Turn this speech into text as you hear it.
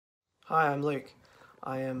Hi, I'm Luke.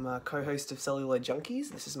 I am a co-host of Celluloid Junkies.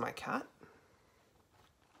 This is my cat.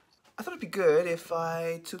 I thought it'd be good if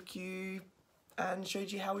I took you and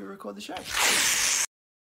showed you how we record the show.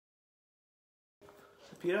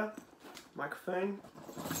 Computer, microphone,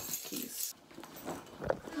 keys.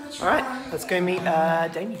 Alright, let's go meet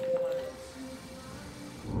Damien.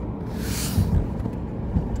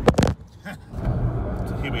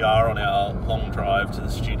 So here we are on our long drive to the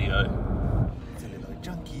studio. Celluloid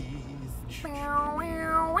Junkies.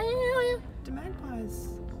 Do magpies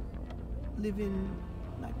live in,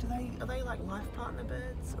 like, are they like life partner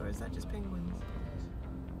birds, or is that just penguins?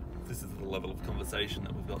 This is the level of conversation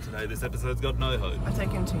that we've got today. This episode's got no hope. I've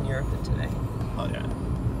taken 2 Nurofen today. Oh yeah.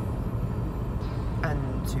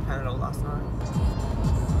 And 2 Panadol last night.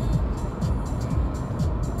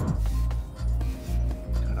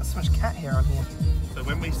 God, got so much cat hair on here. So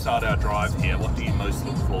when we start our drive here, what do you most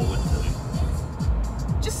look forward to?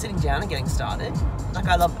 Just sitting down and getting started. Like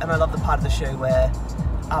I love the part of the show where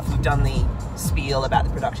after we've done the spiel about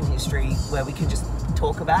the production history, where we can just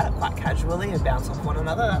talk about it quite casually and bounce off one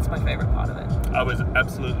another. That's my favourite part of it. I was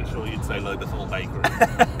absolutely sure you'd say Lobethal Bakery.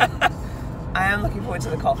 I am looking forward to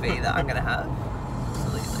the coffee that I'm going to have.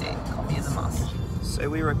 Absolutely. Coffee is a must. So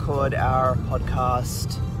we record our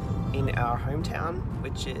podcast in our hometown,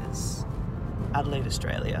 which is Adelaide,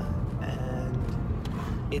 Australia. And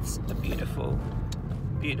it's a beautiful,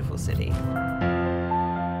 beautiful city.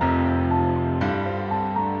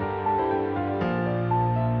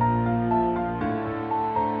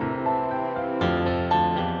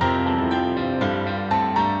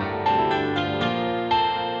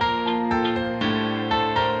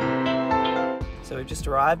 So we've just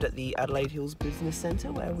arrived at the Adelaide Hills Business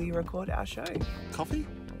Centre where we record our show. Coffee?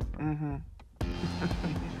 Mm-hmm.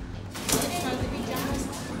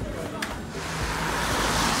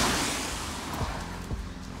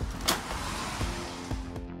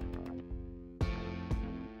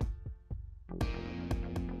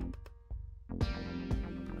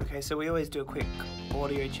 Okay, so we always do a quick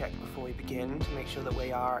audio check before we begin to make sure that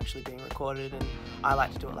we are actually being recorded, and I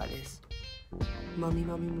like to do it like this. Mummy,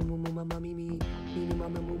 mummy, mummy, me,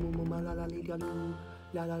 mummy,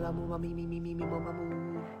 la la la la, mummy, me, mama,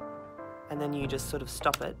 moo. And then you just sort of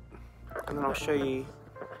stop it, and then I'll show you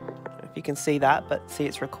if you can see that, but see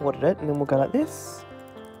it's recorded it, and then we'll go like this.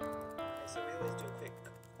 So we always do a quick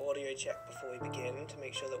audio check before we begin to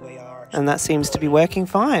make sure that we are. And that seems to be working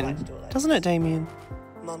fine, doesn't it, Damien?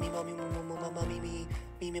 Mummy, mummy, mummy,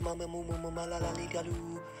 me, mama, mama, la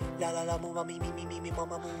la la, mummy, me,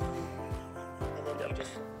 mama, moo.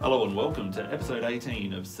 Hello and welcome to episode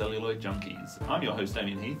 18 of Celluloid Junkies. I'm your host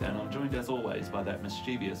Damien Heath, and I'm joined as always by that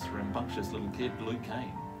mischievous, rambunctious little kid, Luke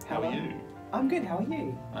Kane. How are you? I'm good, how are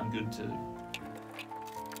you? I'm good too.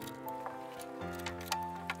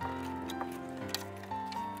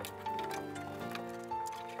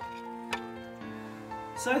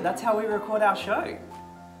 So that's how we record our show.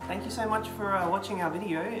 Thank you so much for watching our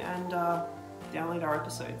video and download our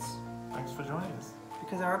episodes. Thanks for joining us.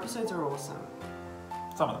 Because our episodes are awesome.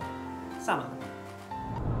 Some of them. Some of them.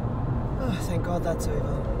 Oh, thank God that's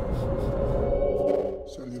over.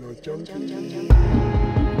 Celluloid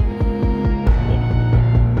Junkies.